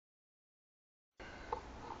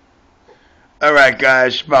Alright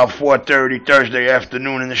guys, about 4:30 Thursday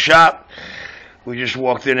afternoon in the shop. We just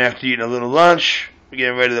walked in after eating a little lunch. We're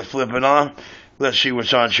getting ready to flip it on. Let's see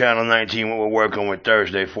what's on channel 19, what we're working with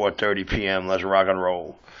Thursday, 4:30 p.m. Let's rock and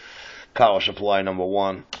roll. Power supply number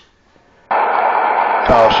 1.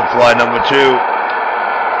 Power supply number 2.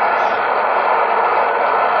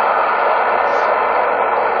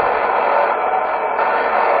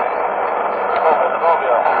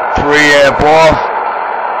 3 amp off.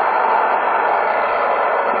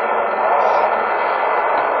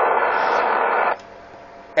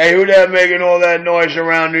 Hey, who that making all that noise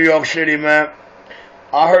around New York City, man?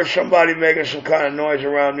 I heard somebody making some kind of noise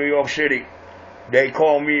around New York City. They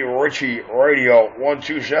call me Richie Radio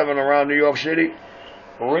 127 around New York City.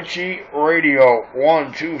 Richie Radio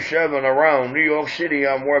 127 around New York City.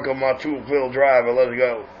 I'm working my 2-pill driver. Let's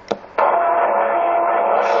go.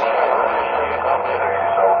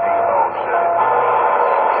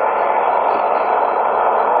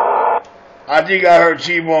 I think I heard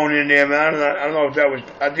T-Bone in there, man. I don't know if that was.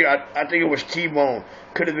 I think it was T-Bone.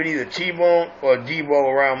 Could have been either T-Bone or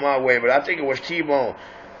Debo around my way, but I think it was T-Bone.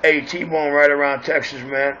 Hey, T-Bone right around Texas,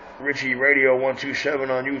 man. Richie Radio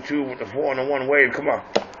 127 on YouTube with the 4-in-1 wave. Come on.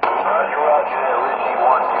 Roger, Richie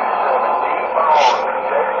 127, T-Bone,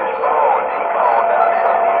 Texas Bone, T-Bone down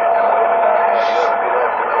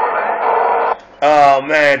here. Oh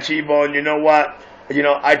man, T-Bone. You know what?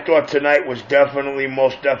 I thought tonight was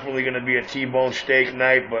most definitely going to be a T-Bone steak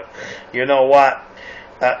night, but you know what?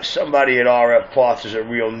 Somebody at RF Parts is a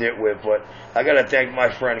real nitwit, but I got to thank my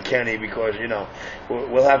friend Kenny because,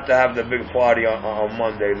 we'll have to have the big party on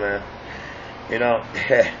Monday, man.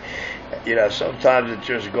 Sometimes it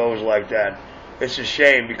just goes like that. It's a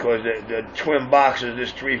shame because the twin boxes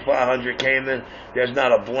this 3500 came in, there's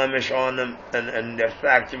not a blemish on them, and they're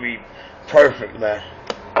factory perfect, man.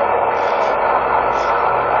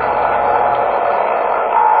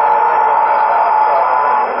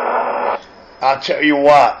 I'll tell you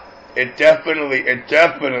what, it definitely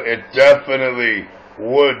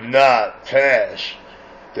would not pass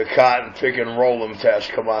the cotton pick and roll 'em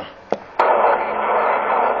test. Come on.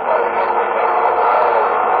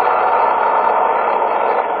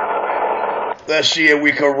 Let's see if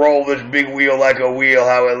we can roll this big wheel like a wheel,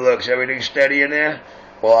 how it looks. Everything steady in there?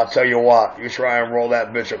 Well, I'll tell you what, you try and roll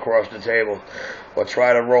that bitch across the table. Or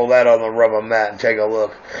try to roll that on the rubber mat and take a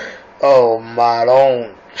look. Oh, my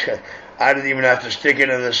own. I didn't even have to stick it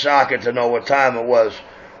in the socket to know what time it was.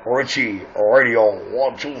 Richie Radio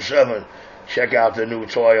 127. Check out the new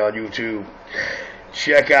toy on YouTube.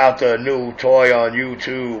 Check out the new toy on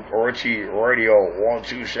YouTube. Richie Radio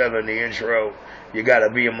 127, the intro. You got to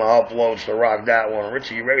be in my uploads to rock that one.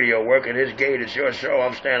 Richie Radio working his gate. It's your show.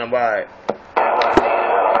 I'm standing by.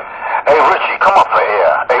 Hey, Richie, come up for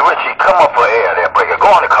air. Hey, Richie, come up for air there, breaker. Go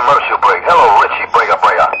on the commercial break. Hello, Richie, breaker.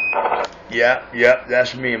 Yep,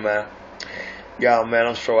 that's me, man. Yo, man,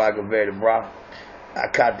 I'm so aggravated, bro. I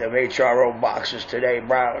caught them HRO boxes today,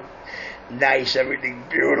 bro. Nice, everything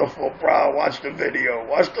beautiful, bro. Watch the video.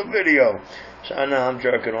 So now I'm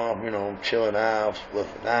jerking off, chilling out,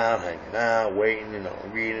 flipping out, hanging out, waiting,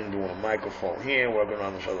 reading, doing a microphone here, working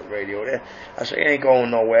on this other radio there. I say, it ain't going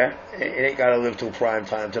nowhere. It ain't got to live till prime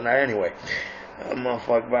time tonight anyway.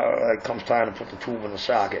 Motherfucker, comes time to put the tube in the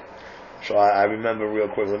socket. So I remember real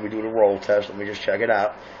quick, let me do the roll test, let me just check it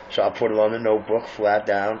out. So I put it on the notebook, flat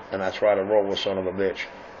down, and I try to roll with son of a bitch.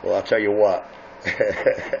 Well, I'll tell you what,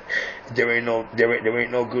 there ain't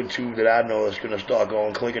no good tube that I know that's gonna start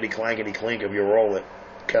going clinkety clankety clink if you roll it.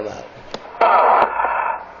 Come out.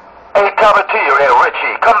 Hey, coming to you here,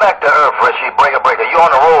 Richie. Come back to earth, Richie, breaker. You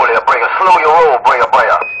on the roll there, breaker. Slow your roll, breaker.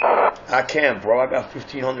 I can't, bro. I got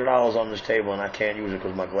 $1,500 on this table and I can't use it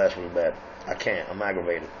because my glass was bad. I can't. I'm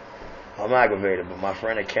aggravated, but my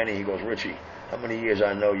friend at Kenny, he goes, Richie, how many years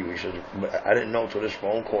I know you? He says, I didn't know till this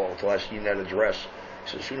phone call, until I seen that address. He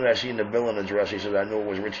said, as soon as I seen the billing address, he said, I knew it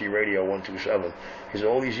was Richie Radio 127. He said,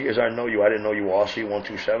 all these years I know you, I didn't know you were RC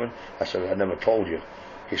 127. I said, I never told you.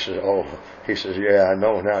 He says, oh, yeah, I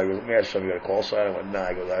know now. He goes, let me ask something, you got a call sign? I went, nah.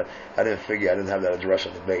 He goes, I didn't figure, I didn't have that address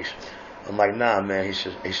on the base. I'm like, nah, man. He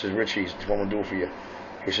says, Richie, this is what I'm going to do for you.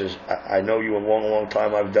 He says, I know you a long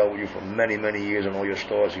time. I've dealt with you for many years in all your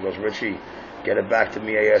stores. He goes, Richie, get it back to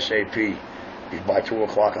me ASAP. By 2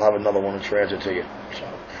 o'clock, I'll have another one in transit to you. So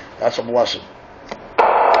that's a blessing. Okay.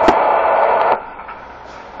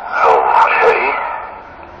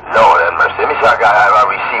 Lord have mercy. Let me see how I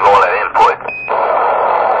receive all that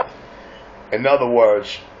input. In other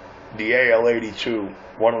words, the AL82,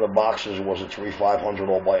 one of the boxes was a 3500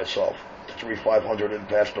 all by itself. The 3500 didn't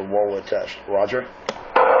pass the roller test. Roger?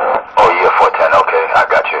 Oh, yeah, 410. Okay, I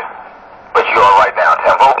got you. But you all right now,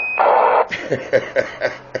 Tempo?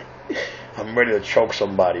 I'm ready to choke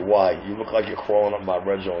somebody. Why? You look like you're crawling up my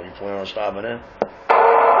red zone. You plan on stopping in?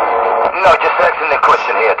 No, just asking the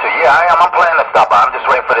question here too. Yeah, I am. I'm planning to stop by. I'm just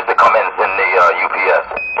waiting for this to come in the UPS.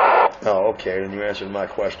 Oh, okay. Then you answered my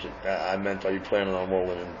question. I meant, are you planning on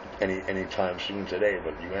rolling in any time soon today?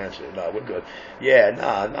 But you answered. No, we're good. Yeah,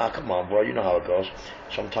 nah. Come on, bro. You know how it goes.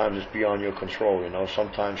 Sometimes it's beyond your control. You know.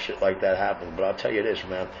 Sometimes shit like that happens. But I'll tell you this,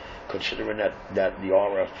 man. Considering that the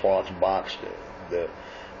RF parts box, the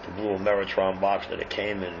blue Ameritron box that it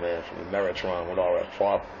came in, man, from Ameritron with RF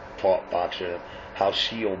part box in it, how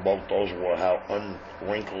sealed both those were, how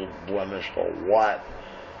unwrinkled, blemished, or what.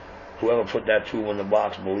 Whoever put that tube in the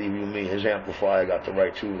box, believe you me, his amplifier got the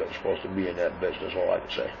right tube that was supposed to be in that bitch. That's all I can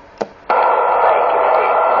say.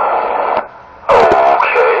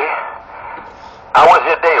 Okay. How was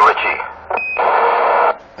your day, Richie?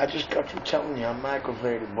 I just got through telling you I'm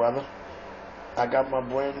aggravated, brother. I got my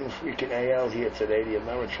brand new freaking AL here today, the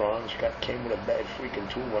Ameritrons. Came with a bad freaking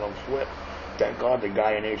tube when I'm flipped. Thank God the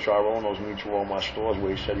guy in HRO knows me through all my stores,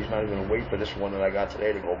 where he said he's not even going to wait for this one that I got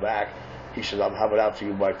today to go back. He says, I'll have it out to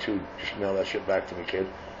you by 2. Just mail that shit back to me, kid.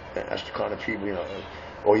 And that's the kind of people, you know.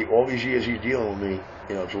 All these years he's dealing with me,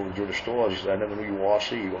 you know, through the stores. He said, I never knew you were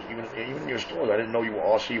RC. He goes, even in your stores, I didn't know you were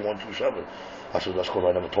RC127. I said, that's because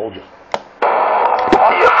I never told you.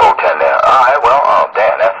 Yeah, 410 there. Alright, well,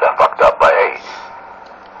 damn, that's fucked up, but hey,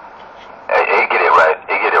 he get it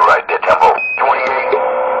right there, tempo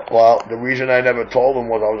 28. Well, the reason I never told him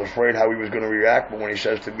was I was afraid how he was going to react, but when he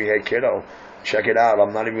says to me, hey, kiddo, check it out,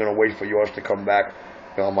 I'm not even going to wait for yours to come back.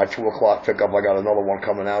 You know, my 2 o'clock pickup, I got another one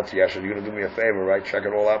coming out to you. I said, you're going to do me a favor, right? Check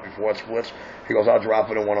it all out before it splits. He goes, I'll drop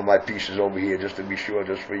it in one of my pieces over here just to be sure,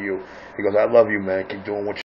 just for you. He goes, I love you, man. Keep doing what you